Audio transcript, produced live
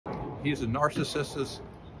He's a narcissistic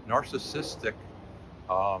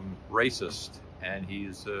racist, and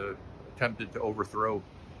he's attempted to overthrow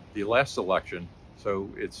the last election. So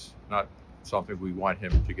it's not something we want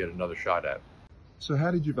him to get another shot at. So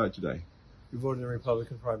how did you vote today? We voted in the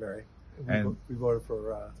Republican primary. And we voted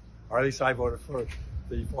for, or at least I voted for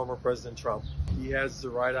the former President Trump. He has the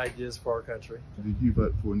right ideas for our country. did you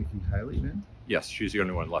vote for Nikki Haley then? Yes, she's the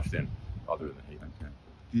only one left in, other than he. Okay.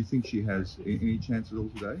 Do you think she has any chance at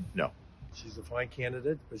all today? No. She's a fine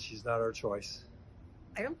candidate, but she's not our choice.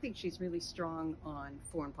 I don't think she's really strong on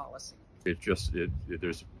foreign policy.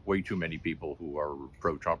 There's way too many people who are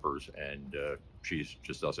pro-Trumpers, and she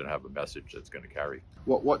just doesn't have a message that's going to carry.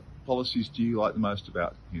 What policies do you like the most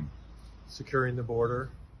about him? Securing the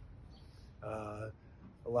border,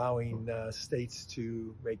 allowing states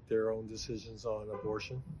to make their own decisions on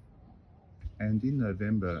abortion. And in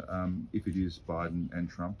November, if it is Biden and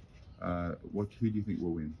Trump, who do you think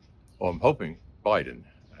will win? Well, I'm hoping Biden,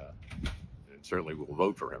 and certainly we'll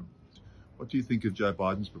vote for him. What do you think of Joe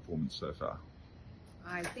Biden's performance so far?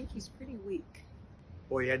 I think he's pretty weak.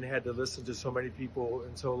 Boy, he hadn't had to listen to so many people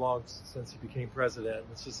in so long since he became president.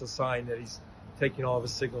 It's just a sign that he's taking all of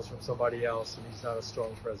his signals from somebody else, and he's not a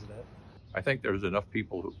strong president. I think there's enough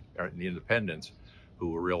people who are in the independents who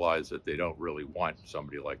will realize that they don't really want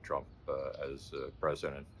somebody like Trump as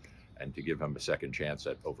president, and to give him a second chance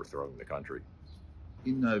at overthrowing the country.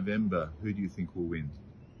 In November, who do you think will win?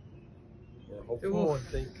 We're hopeful and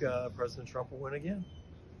think President Trump will win again.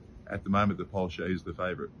 At the moment, the poll shows he's the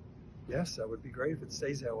favorite. Yes, that would be great if it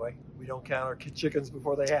stays that way. We don't count our chickens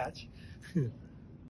before they hatch.